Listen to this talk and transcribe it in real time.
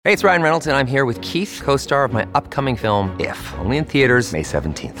Hey, it's Ryan Reynolds, and I'm here with Keith, co-star of my upcoming film, If, only in theaters May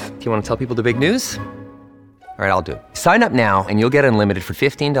 17th. Do you want to tell people the big news? All right, I'll do it. Sign up now and you'll get unlimited for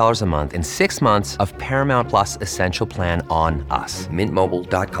 $15 a month and 6 months of Paramount Plus Essential Plan on us.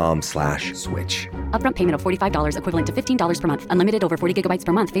 MintMobile.com/switch. Upfront payment of $45 equivalent to $15 per month. Unlimited over 40 gigabytes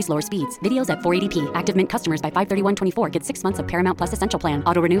per month. Face lower speeds. Videos at 480p. Active Mint customers by 531.24 get 6 months of Paramount Plus Essential Plan.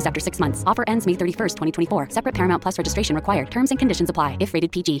 Auto renews after 6 months. Offer ends May 31st, 2024. Separate Paramount Plus registration required. Terms and conditions apply if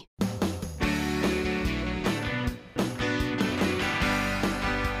rated PG.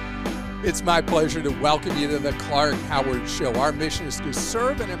 It's my pleasure to welcome you to the Clark Howard Show. Our mission is to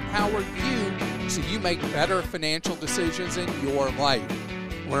serve and empower you so you make better financial decisions in your life.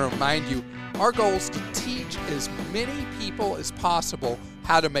 I want to remind you, our goal is to teach as many people as possible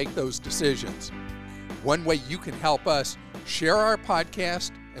how to make those decisions. One way you can help us, share our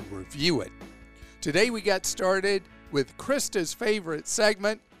podcast and review it. Today we got started with Christa's favorite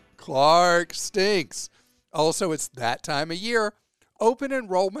segment, Clark Stinks. Also, it's that time of year. Open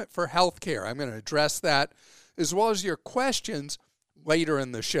enrollment for healthcare. I'm going to address that as well as your questions later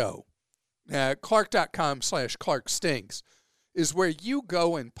in the show. Clark.com/ClarkStinks is where you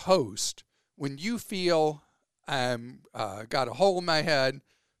go and post when you feel I'm got a hole in my head,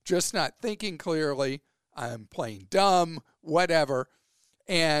 just not thinking clearly, I'm playing dumb, whatever.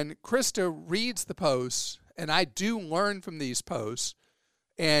 And Christa reads the posts, and I do learn from these posts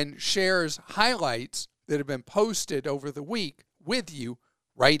and shares highlights that have been posted over the week with you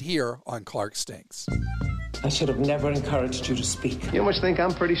right here on Clark Stinks. I should have never encouraged you to speak. You must think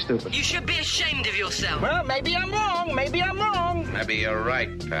I'm pretty stupid. You should be ashamed of yourself. Well, maybe I'm wrong. Maybe I'm wrong. Maybe you're right,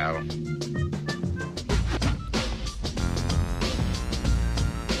 pal.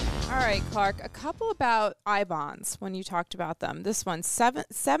 All right, Clark, a couple about I-bonds when you talked about them. This one,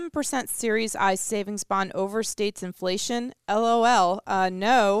 7% Series I savings bond overstates inflation. LOL.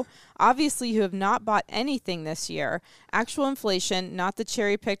 No. Obviously, you have not bought anything this year. Actual inflation, not the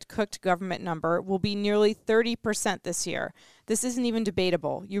cherry-picked cooked government number, will be nearly 30% this year. This isn't even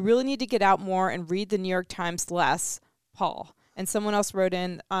debatable. You really need to get out more and read the New York Times less, Paul. And someone else wrote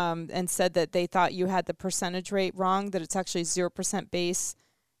in and said that they thought you had the percentage rate wrong, that it's actually 0% base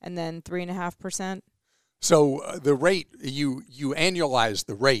and then 3.5%. So the rate, you annualize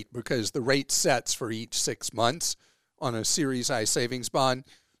the rate because the rate sets for each 6 months on a Series I savings bond.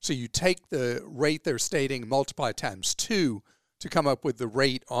 So you take the rate they're stating, multiply times 2 to come up with the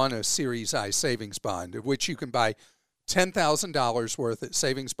rate on a Series I savings bond, of which you can buy $10,000 worth at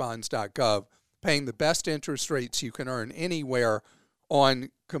savingsbonds.gov, paying the best interest rates you can earn anywhere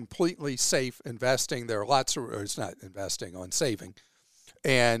on completely safe investing. There are lots of, or it's not investing, on saving.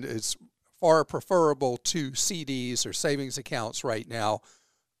 And it's far preferable to CDs or savings accounts right now.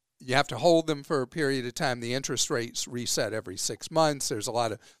 You have to hold them for a period of time. The interest rates reset every 6 months. There's a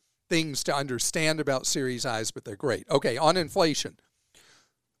lot of things to understand about Series I's, but they're great. Okay, on inflation.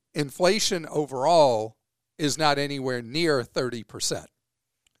 Inflation overall is not anywhere near 30%.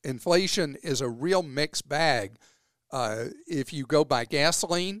 Inflation is a real mixed bag. If you go by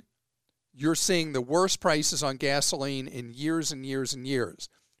gasoline, you're seeing the worst prices on gasoline in years and years and years.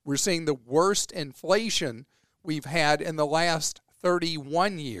 We're seeing the worst inflation we've had in the last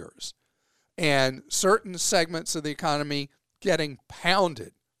 31 years. And certain segments of the economy getting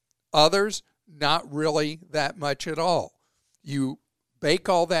pounded. Others, not really that much at all. You bake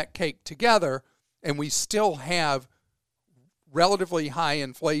all that cake together, and we still have relatively high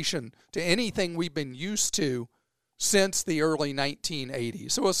inflation to anything we've been used to since the early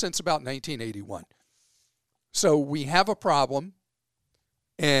 1980s. Well, since about 1981. So we have a problem,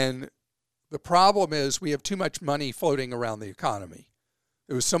 and the problem is we have too much money floating around the economy.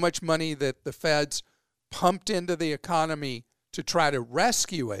 There was so much money that the feds pumped into the economy to try to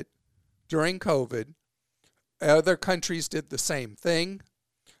rescue it during COVID. Other countries did the same thing,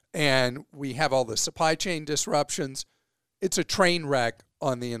 and we have all the supply chain disruptions. It's a train wreck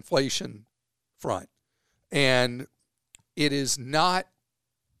on the inflation front. And it is not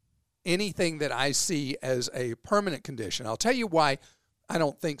anything that I see as a permanent condition. I'll tell you why I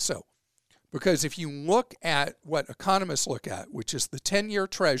don't think so. Because if you look at what economists look at, which is the 10-year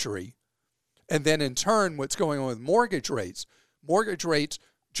Treasury, and then in turn what's going on with mortgage rates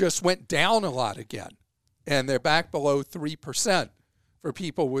just went down a lot again. And they're back below 3% for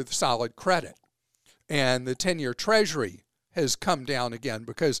people with solid credit. And the 10-year Treasury has come down again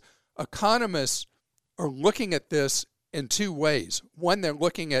because economists are looking at this in two ways. One, they're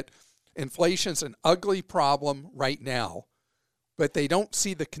looking at inflation's an ugly problem right now, but they don't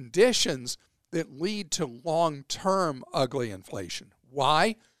see the conditions that lead to long-term ugly inflation.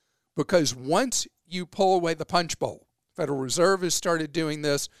 Why? Because once you pull away the punch bowl, Federal Reserve has started doing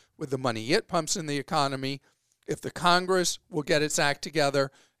this with the money it pumps in the economy. If the Congress will get its act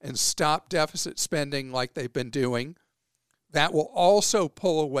together and stop deficit spending like they've been doing, that will also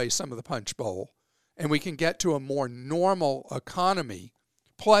pull away some of the punch bowl, and we can get to a more normal economy.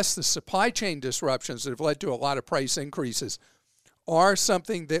 Plus, the supply chain disruptions that have led to a lot of price increases are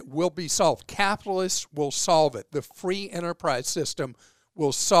something that will be solved. Capitalists will solve it. The free enterprise system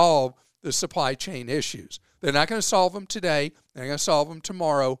will solve the supply chain issues. They're not going to solve them today. They're going to solve them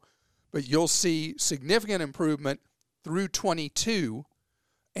tomorrow. But you'll see significant improvement through 22,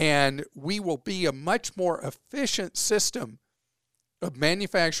 and we will be a much more efficient system of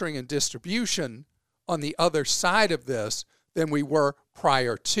manufacturing and distribution on the other side of this than we were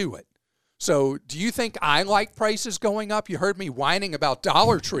prior to it. So do you think I like prices going up? You heard me whining about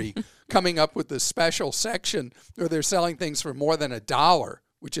Dollar Tree coming up with this special section where they're selling things for more than $1,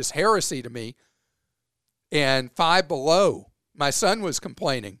 which is heresy to me. And Five Below, my son was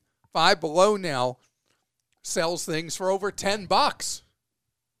complaining, Five Below now sells things for over $10.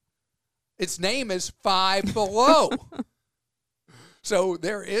 Its name is Five Below. So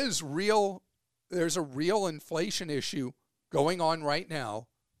there's a real inflation issue going on right now,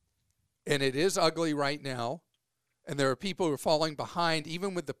 and it is ugly right now. And there are people who are falling behind,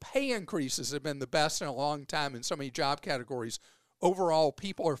 even with the pay increases that have been the best in a long time in so many job categories. Overall,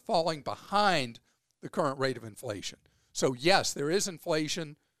 people are falling behind the current rate of inflation. So yes, there is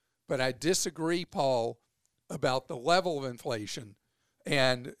inflation, but I disagree, Paul, about the level of inflation.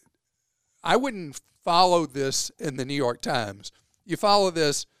 And I wouldn't follow this in the New York Times. You follow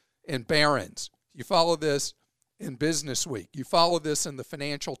this in Barron's. You follow this in Business Week. You follow this in the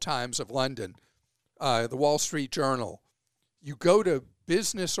Financial Times of London, the Wall Street Journal. You go to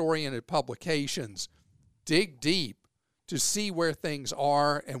business-oriented publications, dig deep to see where things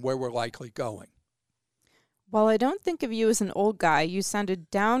are and where we're likely going. While I don't think of you as an old guy, you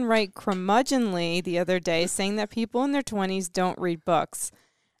sounded downright curmudgeonly the other day, saying that people in their 20s don't read books.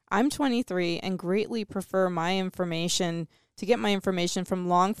 I'm 23 and greatly prefer to get my information from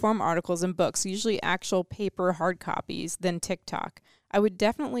long-form articles and books, usually actual paper hard copies, than TikTok. I would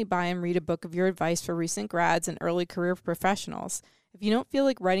definitely buy and read a book of your advice for recent grads and early career professionals. If you don't feel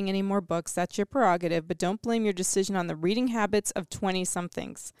like writing any more books, that's your prerogative, but don't blame your decision on the reading habits of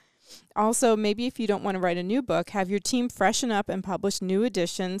 20-somethings. Also, maybe if you don't want to write a new book, have your team freshen up and publish new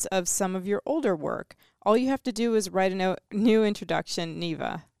editions of some of your older work. All you have to do is write a new introduction,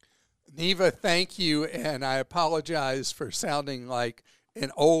 Neva. Neva, thank you, and I apologize for sounding like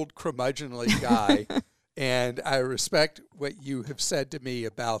an old curmudgeonly guy, and I respect what you have said to me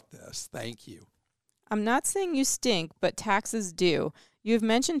about this. Thank you. I'm not saying you stink, but taxes do. You have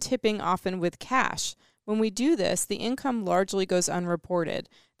mentioned tipping often with cash. When we do this, the income largely goes unreported.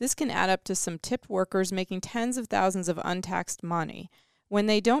 This can add up to some tipped workers making tens of thousands of untaxed money. When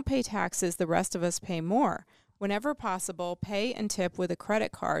they don't pay taxes, the rest of us pay more. Whenever possible, pay and tip with a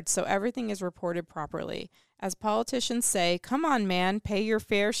credit card so everything is reported properly. As politicians say, come on, man, pay your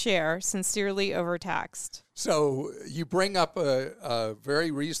fair share, sincerely overtaxed. So you bring up a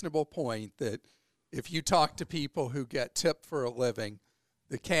very reasonable point that if you talk to people who get tipped for a living,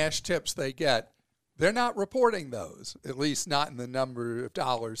 the cash tips they get, they're not reporting those, at least not in the number of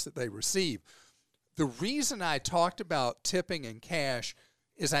dollars that they receive. The reason I talked about tipping in cash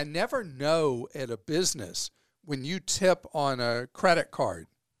is I never know at a business when you tip on a credit card,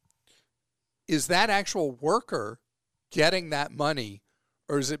 is that actual worker getting that money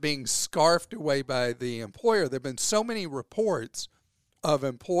or is it being scarfed away by the employer? There have been so many reports of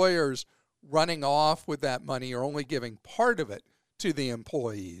employers running off with that money or only giving part of it to the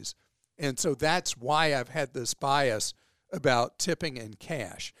employees. And so that's why I've had this bias about tipping in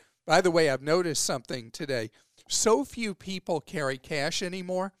cash. By the way, I've noticed something today. So few people carry cash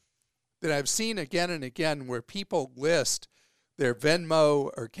anymore that I've seen again and again where people list their Venmo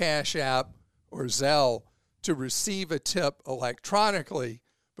or Cash App or Zelle to receive a tip electronically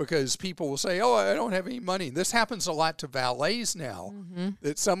because people will say, oh, I don't have any money. This happens a lot to valets now,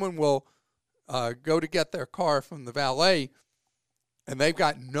 that someone will go to get their car from the valet and they've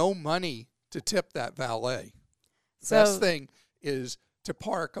got no money to tip that valet. The best thing is to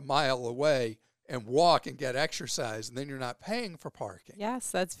park a mile away and walk and get exercise, and then you're not paying for parking. Yes,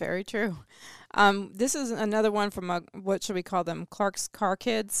 that's very true. This is another one from what should we call them? Clark's car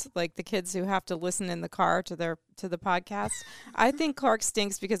kids, like the kids who have to listen in the car to the podcast. I think Clark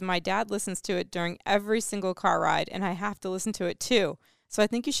stinks because my dad listens to it during every single car ride, and I have to listen to it too. So I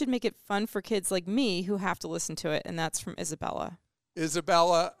think you should make it fun for kids like me who have to listen to it, and that's from Isabella.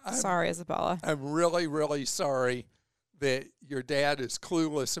 Isabella, sorry, Isabella. I'm really, really sorry that your dad is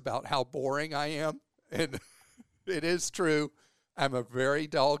clueless about how boring I am. And It is true. I'm a very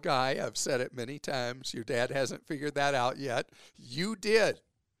dull guy. I've said it many times. Your dad hasn't figured that out yet. You did.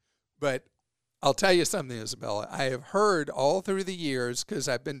 But I'll tell you something, Isabella. I have heard all through the years, because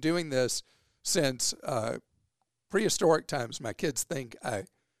I've been doing this since prehistoric times. My kids think I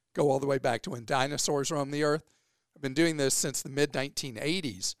go all the way back to when dinosaurs roamed the earth. I've been doing this since the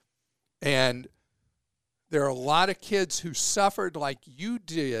mid-1980s. And there are a lot of kids who suffered like you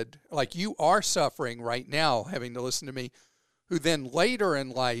did, like you are suffering right now, having to listen to me, who then later in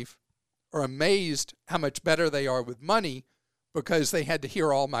life are amazed how much better they are with money because they had to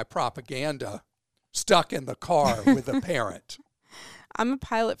hear all my propaganda stuck in the car with a parent. I'm a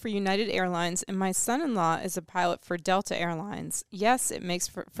pilot for United Airlines, and my son-in-law is a pilot for Delta Airlines. Yes, it makes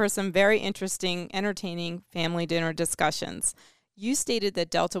for some very interesting, entertaining family dinner discussions. You stated that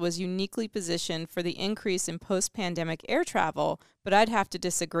Delta was uniquely positioned for the increase in post-pandemic air travel, but I'd have to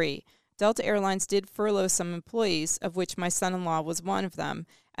disagree. Delta Airlines did furlough some employees, of which my son-in-law was one of them,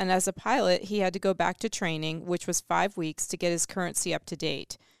 and as a pilot, he had to go back to training, which was 5 weeks, to get his currency up to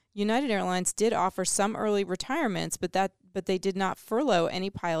date. United Airlines did offer some early retirements, but they did not furlough any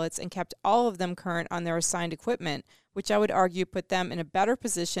pilots and kept all of them current on their assigned equipment, which I would argue put them in a better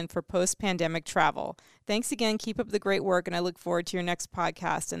position for post-pandemic travel. Thanks again. Keep up the great work, and I look forward to your next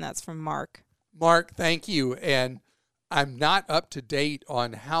podcast, and that's from Mark. Mark, thank you. And I'm not up to date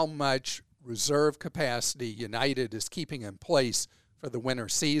on how much reserve capacity United is keeping in place for the winter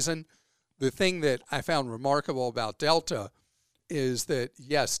season. The thing that I found remarkable about Delta is that,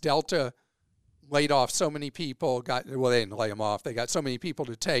 yes, Delta laid off so many people, they didn't lay them off. They got so many people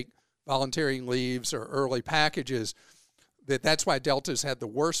to take voluntary leaves or early packages that's why Delta's had the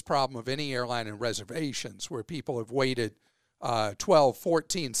worst problem of any airline in reservations, where people have waited 12,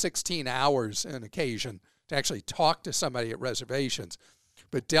 14, 16 hours on occasion to actually talk to somebody at reservations.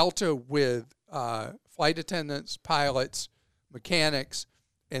 But Delta, with flight attendants, pilots, mechanics,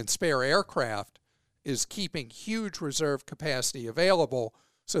 and spare aircraft, is keeping huge reserve capacity available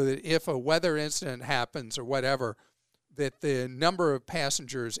so that if a weather incident happens or whatever, that the number of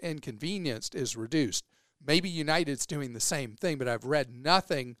passengers inconvenienced is reduced. Maybe United's doing the same thing, but I've read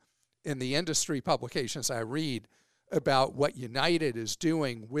nothing in the industry publications I read about what United is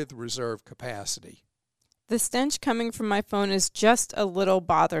doing with reserve capacity. The stench coming from my phone is just a little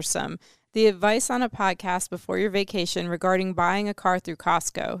bothersome. The advice on a podcast before your vacation regarding buying a car through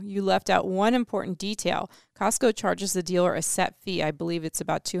Costco. You left out one important detail. Costco charges the dealer a set fee. I believe it's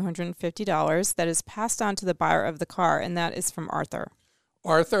about $250 that is passed on to the buyer of the car, and that is from Arthur.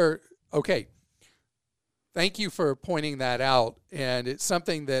 Arthur, okay. Thank you for pointing that out, and it's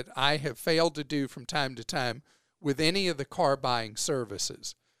something that I have failed to do from time to time with any of the car buying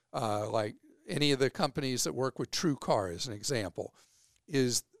services, like any of the companies that work with TrueCar as an example,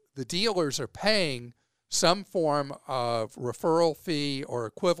 is the dealers are paying some form of referral fee or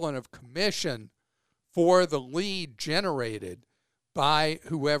equivalent of commission for the lead generated by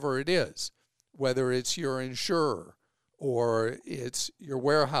whoever it is, whether it's your insurer or it's your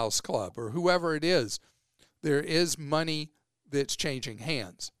warehouse club or whoever it is. There is money that's changing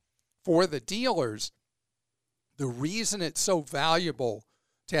hands. For the dealers, the reason it's so valuable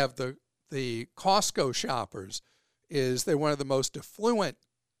to have the Costco shoppers is they're one of the most affluent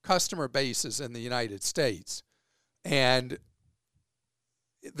customer bases in the United States. And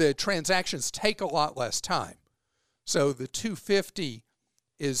the transactions take a lot less time. So the $250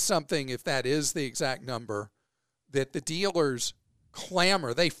 is something, if that is the exact number, that the dealers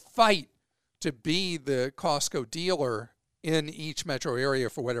clamor. They fight to be the Costco dealer in each metro area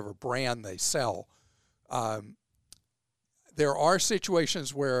for whatever brand they sell. There are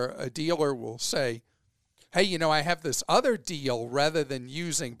situations where a dealer will say, hey, I have this other deal rather than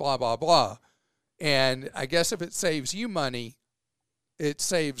using blah, blah, blah. And I guess if it saves you money, it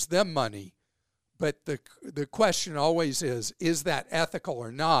saves them money. But the question always is that ethical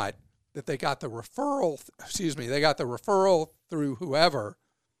or not, that they got the referral through whoever,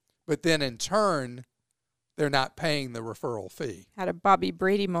 but then in turn, they're not paying the referral fee. Had a Bobby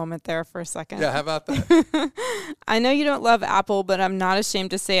Brady moment there for a second. Yeah, how about that? I know you don't love Apple, but I'm not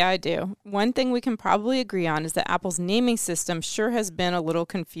ashamed to say I do. One thing we can probably agree on is that Apple's naming system sure has been a little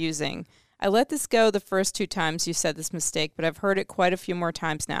confusing. I let this go the first 2 times you said this mistake, but I've heard it quite a few more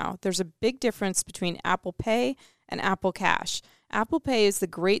times now. There's a big difference between Apple Pay and Apple Cash. Apple Pay is the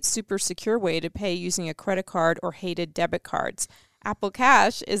great super secure way to pay using a credit card or hated debit cards. Apple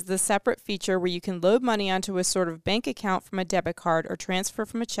Cash is the separate feature where you can load money onto a sort of bank account from a debit card or transfer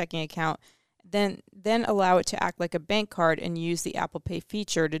from a checking account, then allow it to act like a bank card and use the Apple Pay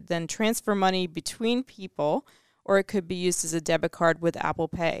feature to then transfer money between people or it could be used as a debit card with Apple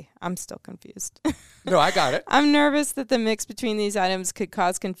Pay. I'm still confused. No, I got it. I'm nervous that the mix between these items could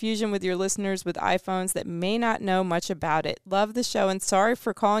cause confusion with your listeners with iPhones that may not know much about it. Love the show, and sorry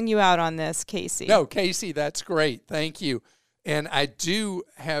for calling you out on this, Casey. No, Casey, that's great. Thank you. And I do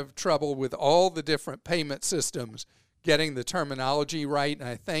have trouble with all the different payment systems getting the terminology right, and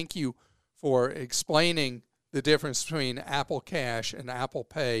I thank you for explaining the difference between Apple Cash and Apple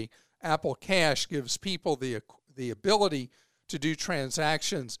Pay. Apple Cash gives people the ability to do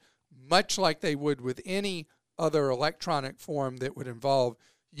transactions much like they would with any other electronic form that would involve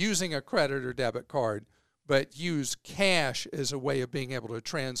using a credit or debit card, but use cash as a way of being able to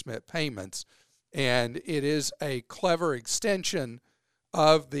transmit payments. And it is a clever extension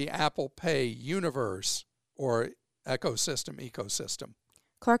of the Apple Pay universe or ecosystem.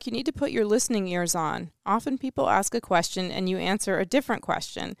 Clark, you need to put your listening ears on. Often people ask a question and you answer a different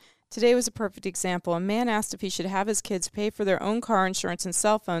question. Today was a perfect example. A man asked if he should have his kids pay for their own car insurance and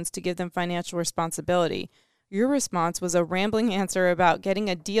cell phones to give them financial responsibility. Your response was a rambling answer about getting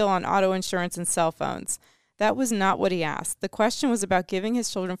a deal on auto insurance and cell phones. That was not what he asked. The question was about giving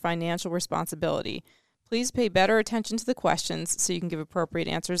his children financial responsibility. Please pay better attention to the questions so you can give appropriate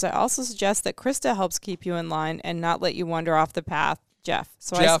answers. I also suggest that Christa helps keep you in line and not let you wander off the path. Jeff.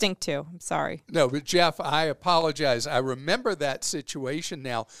 I stink too. I'm sorry. No, but Jeff, I apologize. I remember that situation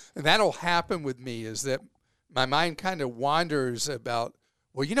now, and that'll happen with me is that my mind kind of wanders about,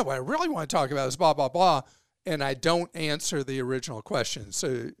 well, you know what I really want to talk about is blah, blah, blah, and I don't answer the original question.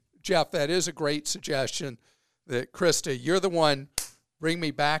 So, Jeff, that is a great suggestion that, Christa, you're the one, bring me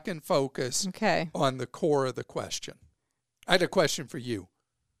back in focus on the core of the question. I had a question for you.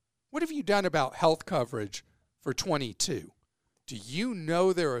 What have you done about health coverage for 22? Do you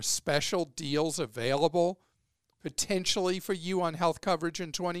know there are special deals available potentially for you on health coverage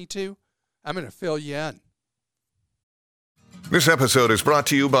in 22? I'm going to fill you in. This episode is brought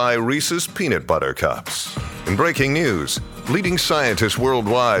to you by Reese's Peanut Butter Cups. In breaking news, leading scientists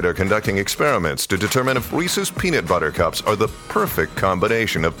worldwide are conducting experiments to determine if Reese's Peanut Butter Cups are the perfect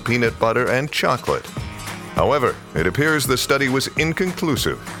combination of peanut butter and chocolate. However, it appears the study was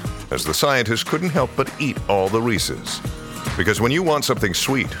inconclusive, as the scientists couldn't help but eat all the Reese's. Because when you want something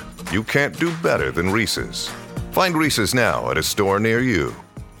sweet, you can't do better than Reese's. Find Reese's now at a store near you.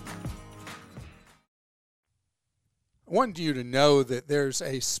 I wanted you to know that there's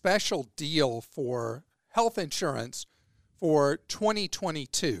a special deal for health insurance for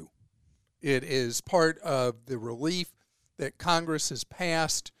 2022. It is part of the relief that Congress has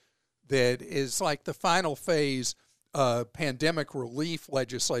passed that is like the final phase of pandemic relief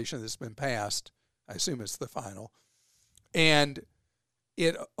legislation that's been passed. I assume it's the final. And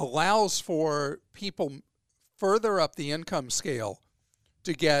it allows for people further up the income scale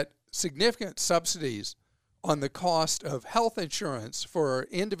to get significant subsidies on the cost of health insurance for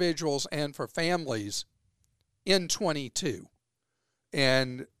individuals and for families in 22.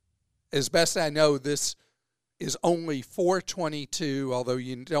 And as best I know, this is only for 22, although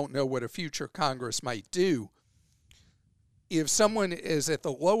you don't know what a future Congress might do. If someone is at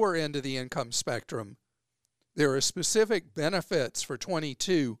the lower end of the income spectrum, there are specific benefits for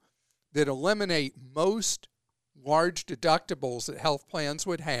 22 that eliminate most large deductibles that health plans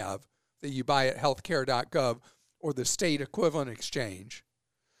would have that you buy at Healthcare.gov or the state equivalent exchange.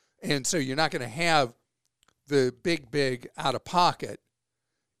 And so you're not going to have the big out-of-pocket.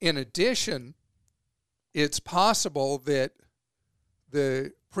 In addition, it's possible that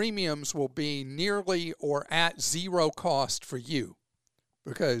the premiums will be nearly or at zero cost for you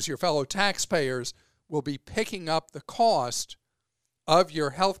because your fellow taxpayers will be picking up the cost of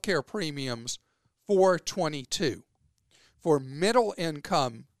your health care premiums for 22. For middle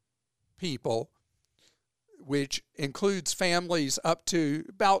income people, which includes families up to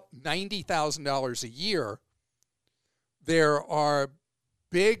about $90,000 a year, there are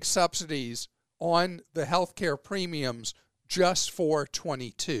big subsidies on the health care premiums just for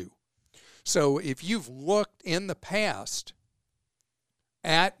 22. So if you've looked in the past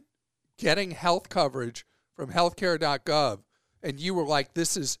at getting health coverage from Healthcare.gov, and you were like,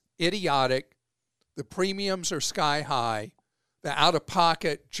 this is idiotic, the premiums are sky high, the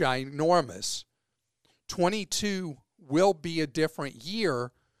out-of-pocket ginormous, 22 will be a different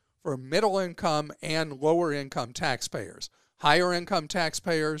year for middle-income and lower-income taxpayers. Higher-income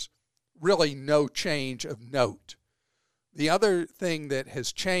taxpayers, really no change of note. The other thing that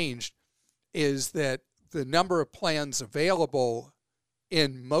has changed is that the number of plans available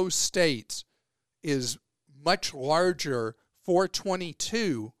in most states is much larger for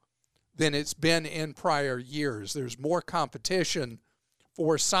 22 than it's been in prior years. There's more competition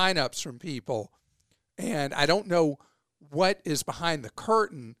for signups from people And I don't know what is behind the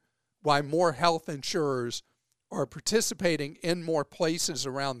curtain, why more health insurers are participating in more places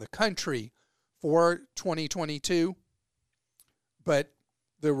around the country for 2022. But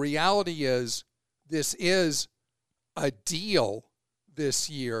the reality is this is a deal this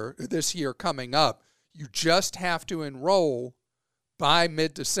year coming up. You just have to enroll by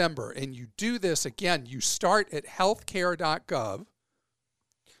mid-December. And you do this, again, you start at Healthcare.gov.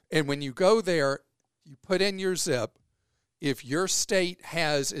 And when you go there, you put in your zip. If your state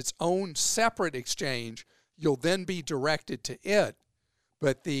has its own separate exchange, you'll then be directed to it.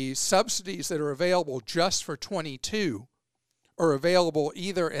 But the subsidies that are available just for 22 are available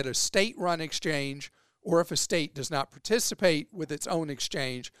either at a state-run exchange or if a state does not participate with its own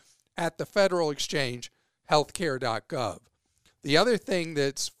exchange, at the federal exchange, Healthcare.gov. The other thing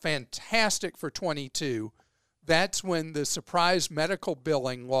that's fantastic for 22, that's when the surprise medical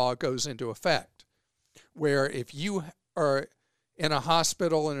billing law goes into effect, where if you are in a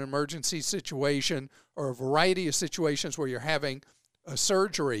hospital in an emergency situation or a variety of situations where you're having a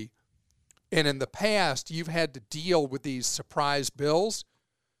surgery, and in the past you've had to deal with these surprise bills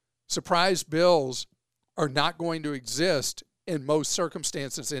are not going to exist in most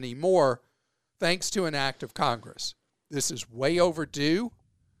circumstances anymore, thanks to an act of Congress. This is way overdue.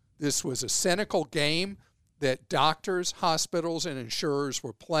 This was a cynical game that doctors, hospitals, and insurers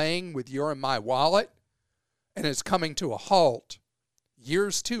were playing with your and my wallet, and it's coming to a halt.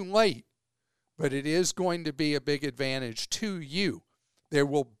 Years too late, but it is going to be a big advantage to you. There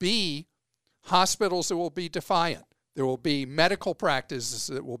will be hospitals that will be defiant. There will be medical practices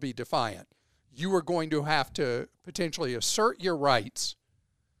that will be defiant. You are going to have to potentially assert your rights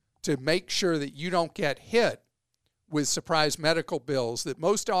to make sure that you don't get hit with surprise medical bills that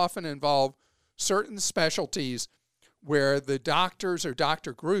most often involve certain specialties where the doctors or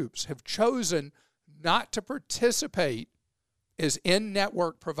doctor groups have chosen not to participate as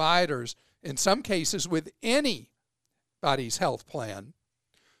in-network providers, in some cases with anybody's health plan,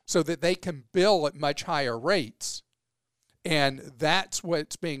 so that they can bill at much higher rates. And that's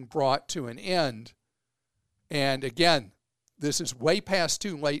what's being brought to an end. And again, this is way past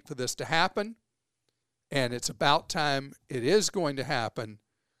too late for this to happen. And it's about time it is going to happen.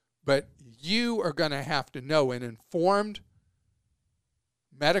 But you are going to have to know an informed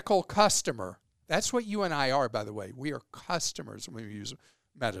medical customer. That's what you and I are, by the way. We are customers when we use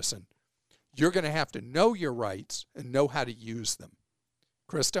medicine. You're going to have to know your rights and know how to use them.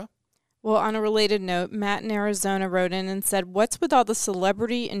 Christa? Well, on a related note, Matt in Arizona wrote in and said, what's with all the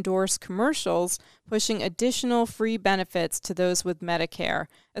celebrity-endorsed commercials pushing additional free benefits to those with Medicare,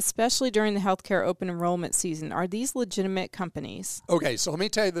 especially during the healthcare open enrollment season? Are these legitimate companies? Okay, so let me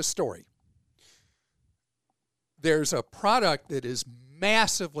tell you the story. There's a product that is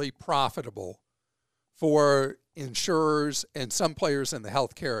massively profitable for insurers and some players in the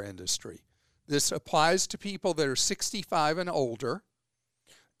healthcare industry. This applies to people that are 65 and older,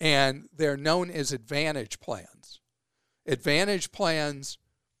 and they're known as Advantage plans. Advantage plans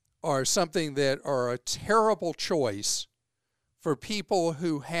are something that are a terrible choice for people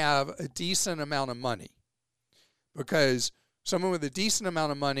who have a decent amount of money, because someone with a decent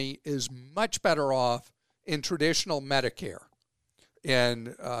amount of money is much better off in traditional Medicare,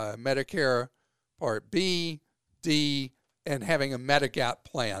 in Medicare Part B, D, and having a Medigap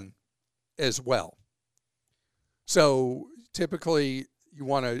plan as well. So typically you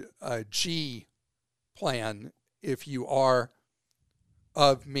want a G plan if you are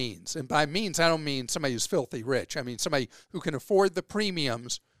of means. And by means, I don't mean somebody who's filthy rich. I mean somebody who can afford the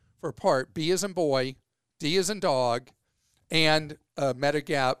premiums for Part B as in boy, D as in dog, and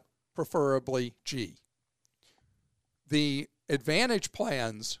Medigap, preferably G. The Advantage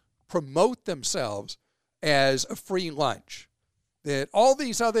plans promote themselves as a free lunch. That all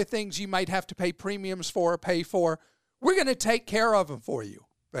these other things you might have to pay premiums for or pay for, we're going to take care of them for you.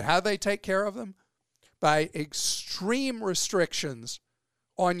 But how do they take care of them? By extreme restrictions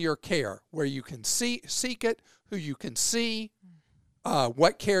on your care, where you can seek it, who you can see,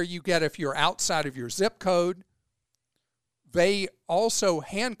 what care you get if you're outside of your zip code. They also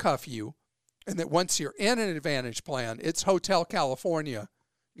handcuff you, and that once you're in an Advantage plan, it's Hotel California.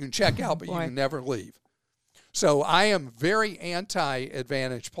 You can check out, but you can never leave. So I am very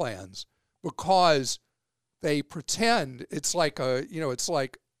anti-Advantage plans because they pretend it's like a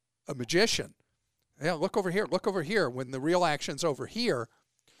magician. Yeah, look over here, when the real action's over here.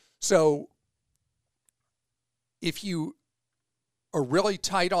 So if you are really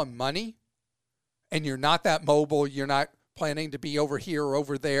tight on money and you're not that mobile, you're not planning to be over here or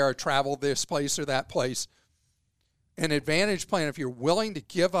over there, or travel this place or that place, an Advantage plan, if you're willing to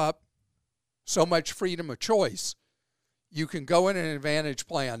give up so much freedom of choice, you can go in an Advantage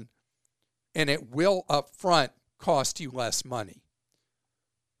plan and it will up front cost you less money.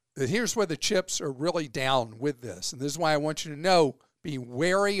 But here's where the chips are really down with this. And this is why I want you to know, be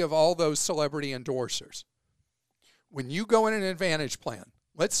wary of all those celebrity endorsers. When you go in an Advantage plan,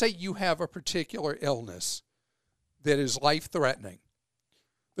 let's say you have a particular illness that is life-threatening.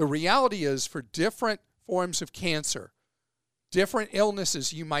 The reality is, for different forms of cancer, different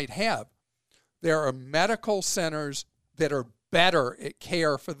illnesses you might have, there are medical centers that are better at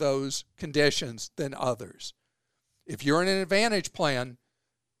care for those conditions than others. If you're in an Advantage plan,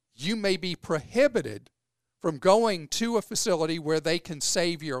 you may be prohibited from going to a facility where they can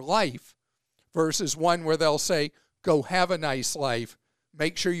save your life versus one where they'll say, go have a nice life,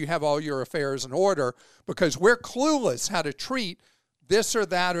 make sure you have all your affairs in order, because we're clueless how to treat this or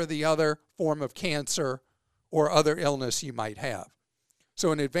that or the other form of cancer or other illness you might have.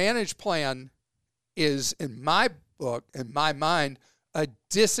 So an Advantage plan is, in my book, in my mind, a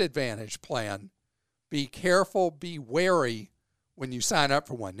disadvantage plan. Be careful, be wary when you sign up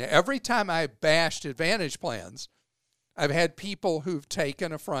for one. Now, every time I've bashed Advantage plans, I've had people who've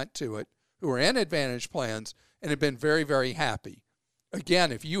taken affront to it, who are in Advantage plans, and have been very, very happy.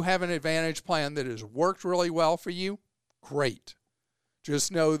 Again, if you have an Advantage plan that has worked really well for you, great.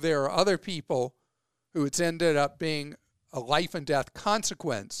 Just know there are other people who it's ended up being a life and death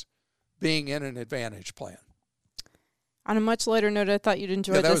consequence being in an Advantage plan. On a much lighter note, I thought you'd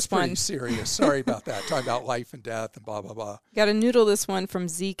enjoy this one. That was pretty serious. Sorry about that. Talking about life and death and blah, blah, blah. Got to noodle this one from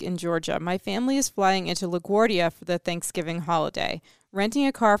Zeke in Georgia. My family is flying into LaGuardia for the Thanksgiving holiday. Renting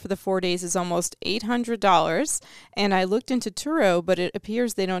a car for the 4 days is almost $800, and I looked into Turo, but it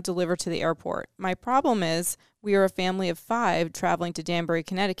appears they don't deliver to the airport. My problem is we are a family of 5 traveling to Danbury,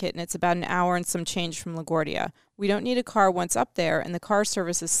 Connecticut, and it's about an hour and some change from LaGuardia. We don't need a car once up there, and the car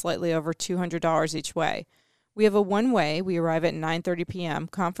service is slightly over $200 each way. We have a one-way. We arrive at 9:30 p.m.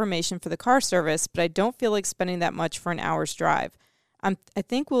 confirmation for the car service, but I don't feel like spending that much for an hour's drive. I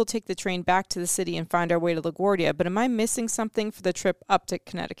think we'll take the train back to the city and find our way to LaGuardia, but am I missing something for the trip up to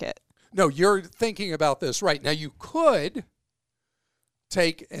Connecticut? No, you're thinking about this right. Now, you could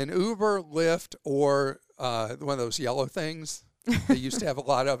take an Uber, Lyft, or one of those yellow things they used to have a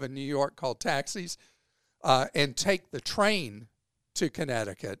lot of in New York called taxis, and take the train to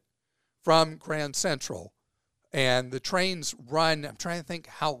Connecticut from Grand Central. And the trains run, I'm trying to think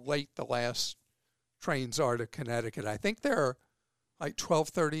how late the last trains are to Connecticut. I think they're like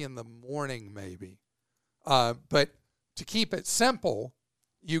 12:30 in the morning maybe. But to keep it simple,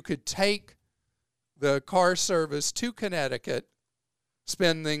 you could take the car service to Connecticut,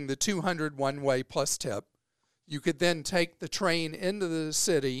 spending the $200 one-way plus tip. You could then take the train into the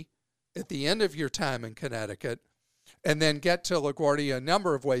city at the end of your time in Connecticut and then get to LaGuardia a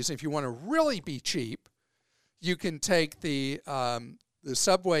number of ways. If you want to really be cheap, you can take the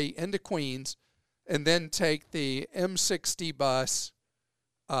subway into Queens and then take the M60 bus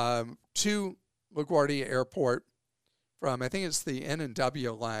to LaGuardia Airport from, I think it's the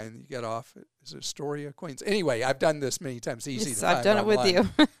N&W line. You get off, is it Astoria, Queens? Anyway, I've done this many times. Easy to find I've done it with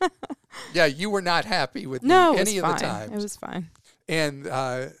you. Yeah, you were not happy with me any of the times. It was fine. And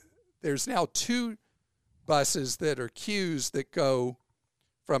there's now 2 buses that are queues that go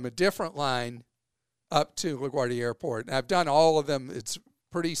from a different line up to LaGuardia Airport. And I've done all of them. It's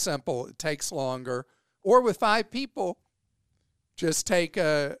pretty simple. It takes longer. Or with 5 people, just take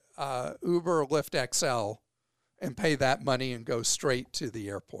a Uber or Lyft XL and pay that money and go straight to the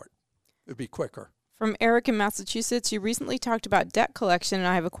airport. It'd be quicker. From Eric in Massachusetts, you recently talked about debt collection, and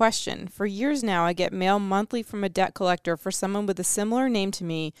I have a question. For years now, I get mail monthly from a debt collector for someone with a similar name to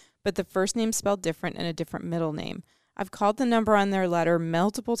me, but the first name spelled different and a different middle name. I've called the number on their letter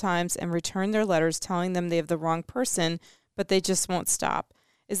multiple times and returned their letters telling them they have the wrong person, but they just won't stop.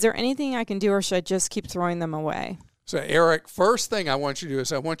 Is there anything I can do, or should I just keep throwing them away? So, Eric, first thing I want you to do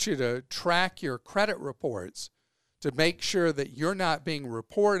is I want you to track your credit reports to make sure that you're not being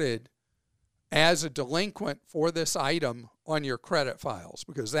reported as a delinquent for this item on your credit files,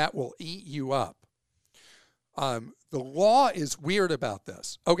 because that will eat you up. The law is weird about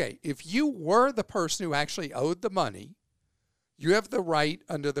this. Okay, if you were the person who actually owed the money, you have the right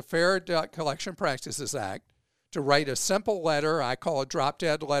under the Fair Debt Collection Practices Act to write a simple letter. I call a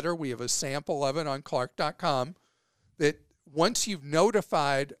drop-dead letter. We have a sample of it on Clark.com that once you've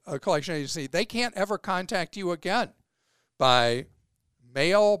notified a collection agency, they can't ever contact you again by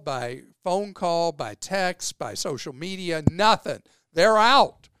mail, by phone call, by text, by social media, nothing. They're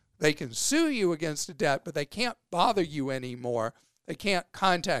out. They can sue you against a debt, but they can't bother you anymore. They can't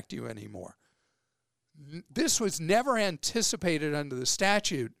contact you anymore. This was never anticipated under the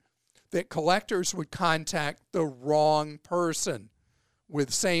statute, that collectors would contact the wrong person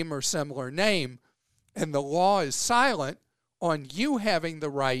with same or similar name, and the law is silent on you having the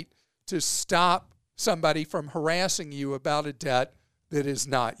right to stop somebody from harassing you about a debt that is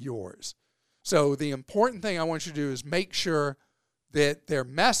not yours. So the important thing I want you to do is make sure that their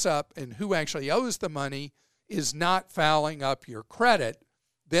mess up and who actually owes the money is not fouling up your credit.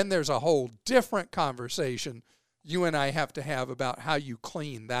 Then there's a whole different conversation you and I have to have about how you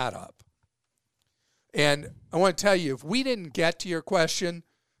clean that up. And I want to tell you, if we didn't get to your question,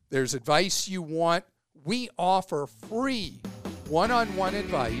 there's advice you want. We offer free one-on-one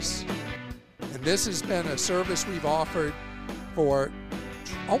advice. And this has been a service we've offered for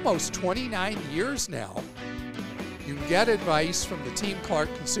almost 29 years now. You can get advice from the Team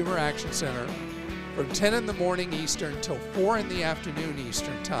Clark Consumer Action Center from 10 in the morning Eastern till 4 in the afternoon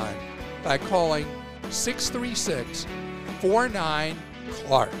Eastern Time by calling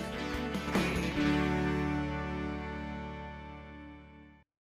 636-49-CLARK.